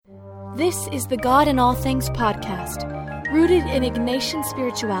This is the God in All Things podcast, rooted in Ignatian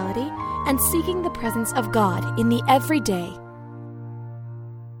spirituality and seeking the presence of God in the everyday.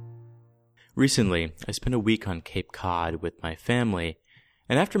 Recently, I spent a week on Cape Cod with my family,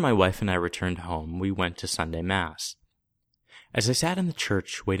 and after my wife and I returned home, we went to Sunday Mass. As I sat in the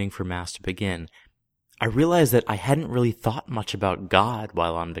church waiting for Mass to begin, I realized that I hadn't really thought much about God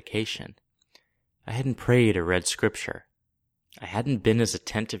while on vacation. I hadn't prayed or read Scripture. I hadn't been as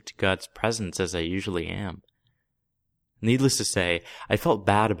attentive to God's presence as I usually am. Needless to say, I felt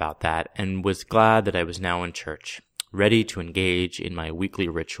bad about that and was glad that I was now in church, ready to engage in my weekly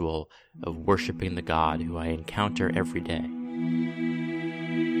ritual of worshiping the God who I encounter every day.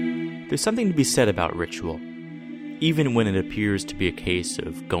 There's something to be said about ritual, even when it appears to be a case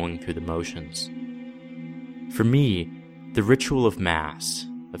of going through the motions. For me, the ritual of Mass,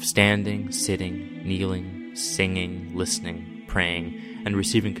 of standing, sitting, kneeling, singing, listening, praying, and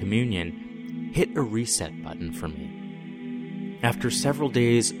receiving communion, hit a reset button for me. After several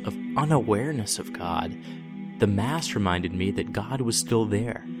days of unawareness of God, the Mass reminded me that God was still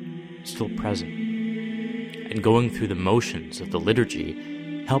there, still present. And going through the motions of the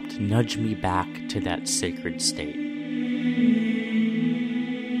liturgy helped nudge me back to that sacred state.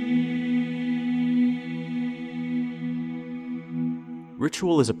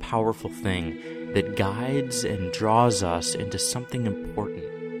 Ritual is a powerful thing that guides and draws us into something important.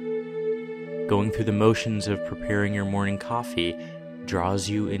 Going through the motions of preparing your morning coffee draws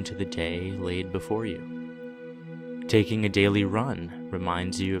you into the day laid before you. Taking a daily run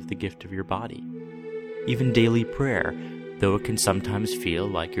reminds you of the gift of your body. Even daily prayer, though it can sometimes feel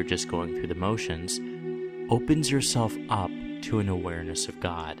like you're just going through the motions, opens yourself up to an awareness of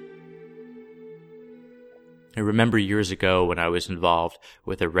God. I remember years ago when I was involved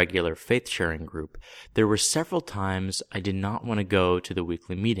with a regular faith-sharing group, there were several times I did not want to go to the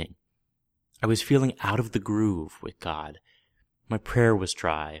weekly meeting. I was feeling out of the groove with God. My prayer was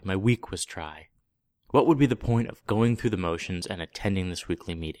dry. My week was dry. What would be the point of going through the motions and attending this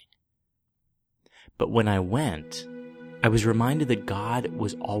weekly meeting? But when I went, I was reminded that God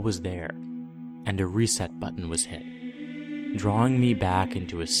was always there, and a reset button was hit, drawing me back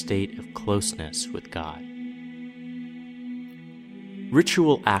into a state of closeness with God.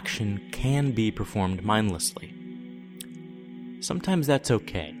 Ritual action can be performed mindlessly. Sometimes that's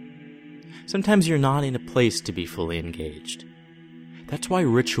okay. Sometimes you're not in a place to be fully engaged. That's why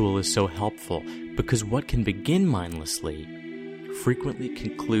ritual is so helpful, because what can begin mindlessly frequently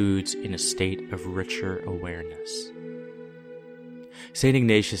concludes in a state of richer awareness. St.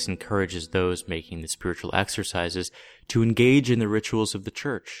 Ignatius encourages those making the spiritual exercises to engage in the rituals of the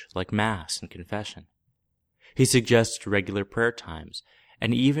Church, like Mass and confession. He suggests regular prayer times,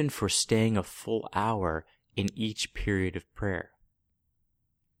 and even for staying a full hour in each period of prayer.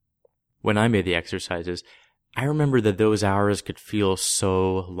 When I made the exercises, I remember that those hours could feel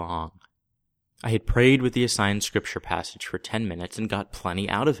so long. I had prayed with the assigned scripture passage for 10 minutes and got plenty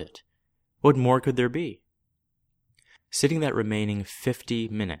out of it. What more could there be? Sitting that remaining 50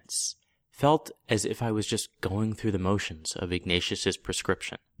 minutes felt as if I was just going through the motions of Ignatius's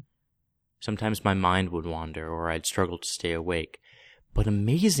prescription. Sometimes my mind would wander, or I'd struggle to stay awake. But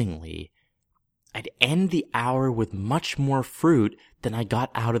amazingly, I'd end the hour with much more fruit than I got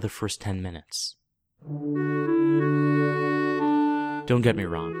out of the first 10 minutes. Don't get me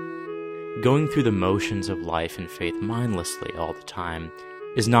wrong. Going through the motions of life and faith mindlessly all the time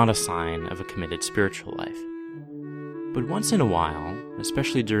is not a sign of a committed spiritual life. But once in a while,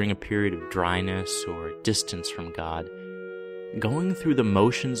 especially during a period of dryness or distance from God, going through the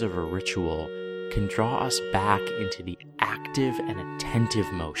motions of a ritual can draw us back into the active and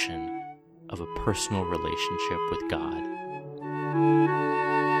attentive motion of a personal relationship with God.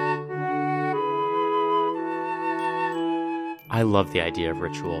 I love the idea of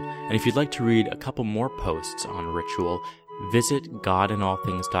ritual, and if you'd like to read a couple more posts on ritual, visit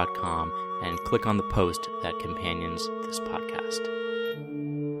godinallthings.com and click on the post that companions this podcast.